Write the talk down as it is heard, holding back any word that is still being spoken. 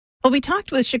Well, we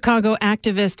talked with Chicago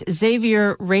activist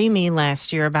Xavier Ramey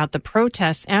last year about the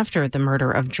protests after the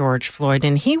murder of George Floyd,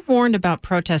 and he warned about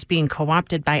protests being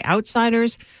co-opted by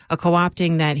outsiders, a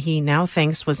co-opting that he now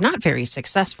thinks was not very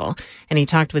successful. And he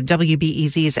talked with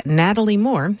WBEZ's Natalie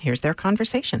Moore. Here's their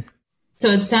conversation. So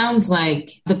it sounds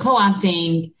like the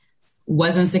co-opting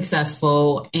wasn't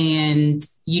successful, and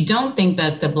you don't think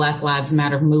that the Black Lives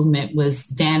Matter movement was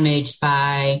damaged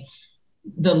by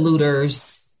the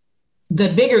looters. The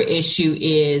bigger issue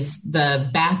is the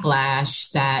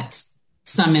backlash that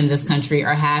some in this country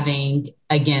are having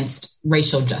against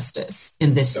racial justice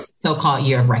in this so-called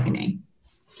year of reckoning.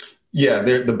 Yeah,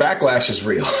 the backlash is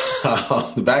real.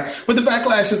 But the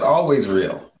backlash is always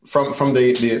real. From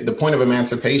the point of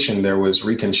emancipation, there was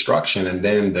Reconstruction, and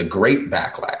then the great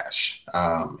backlash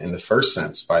in the first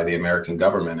sense by the American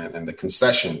government and the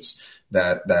concessions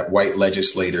that white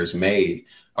legislators made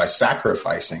by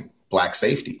sacrificing Black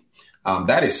safety.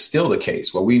 That is still the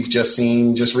case. What we've just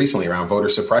seen just recently around voter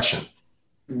suppression,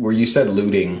 where you said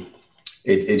looting,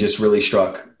 it just really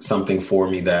struck something for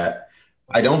me that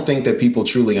I don't think that people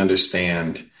truly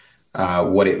understand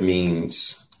what it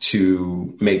means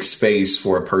to make space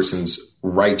for a person's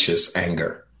righteous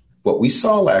anger. What we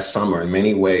saw last summer in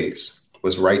many ways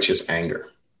was righteous anger.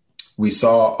 We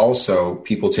saw also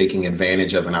people taking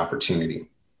advantage of an opportunity.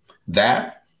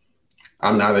 That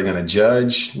I'm neither going to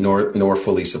judge nor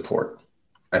fully support.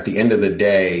 At the end of the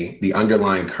day, the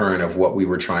underlying current of what we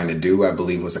were trying to do, I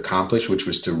believe, was accomplished, which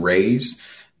was to raise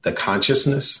the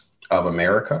consciousness of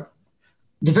America.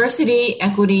 Diversity,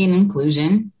 equity, and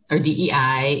inclusion, or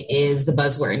DEI, is the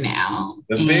buzzword now.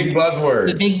 The big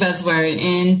buzzword.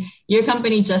 And your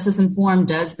company, Justice Informed,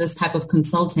 does this type of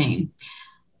consulting.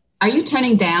 Are you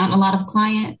turning down a lot of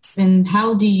clients? And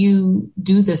how do you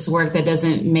do this work that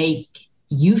doesn't make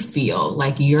you feel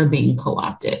like you're being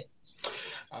co-opted?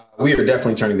 We are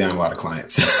definitely turning down a lot of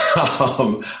clients.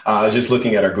 I was just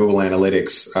looking at our Google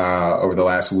Analytics over the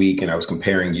last week, and I was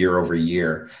comparing year over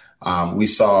year. We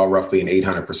saw roughly an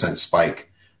 800%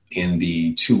 spike in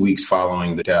the 2 weeks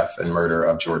following the death and murder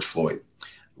of George Floyd.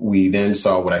 We then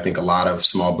saw what I think a lot of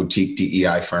small boutique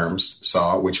DEI firms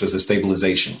saw, which was a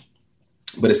stabilization,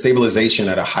 but a stabilization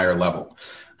at a higher level.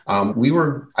 We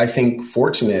were, I think,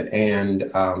 fortunate, and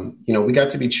we got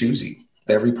to be choosy.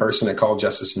 Every person that called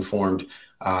Justice Informed,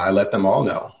 I let them all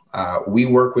know. We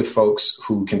work with folks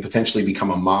who can potentially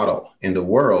become a model in the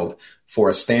world for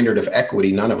a standard of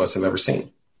equity none of us have ever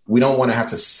seen. We don't want to have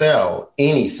to sell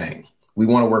anything. We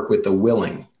want to work with the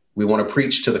willing. We want to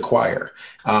preach to the choir.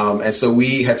 And so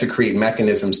we had to create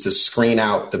mechanisms to screen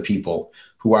out the people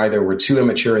who either were too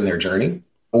immature in their journey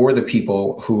or the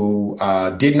people who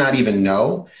did not even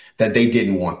know that they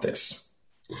didn't want this.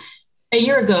 A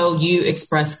year ago, you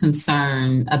expressed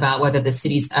concern about whether the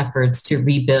city's efforts to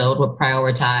rebuild would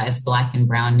prioritize Black and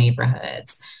brown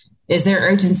neighborhoods. Is there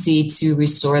urgency to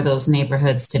restore those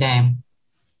neighborhoods today?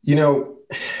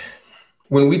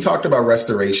 When we talked about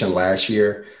restoration last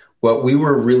year, what we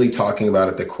were really talking about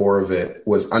at the core of it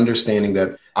was understanding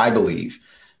that I believe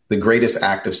the greatest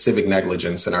act of civic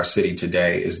negligence in our city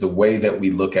today is the way that we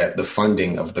look at the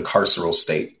funding of the carceral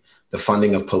state, the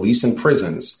funding of police and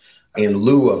prisons, in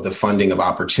lieu of the funding of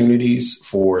opportunities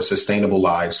for sustainable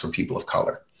lives for people of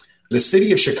color. The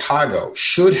city of Chicago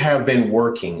should have been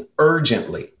working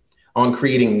urgently on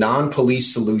creating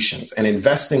non-police solutions and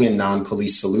investing in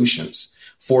non-police solutions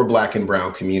for Black and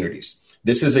brown communities.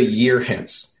 This is a year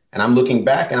hence. And I'm looking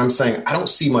back and I'm saying, I don't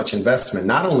see much investment.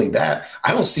 Not only that,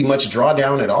 I don't see much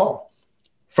drawdown at all.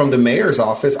 From the mayor's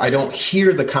office, I don't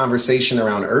hear the conversation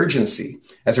around urgency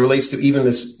as it relates to even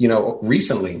this,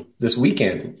 recently, this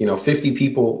weekend, 50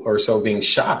 people or so being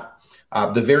shot.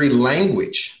 The very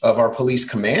language of our police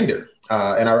commander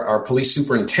and our police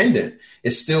superintendent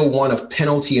is still one of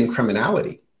penalty and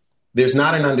criminality. There's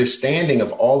not an understanding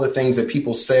of all the things that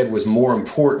people said was more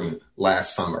important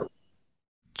last summer.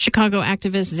 Chicago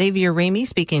activist Xavier Ramey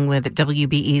speaking with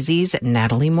WBEZ's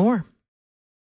Natalie Moore.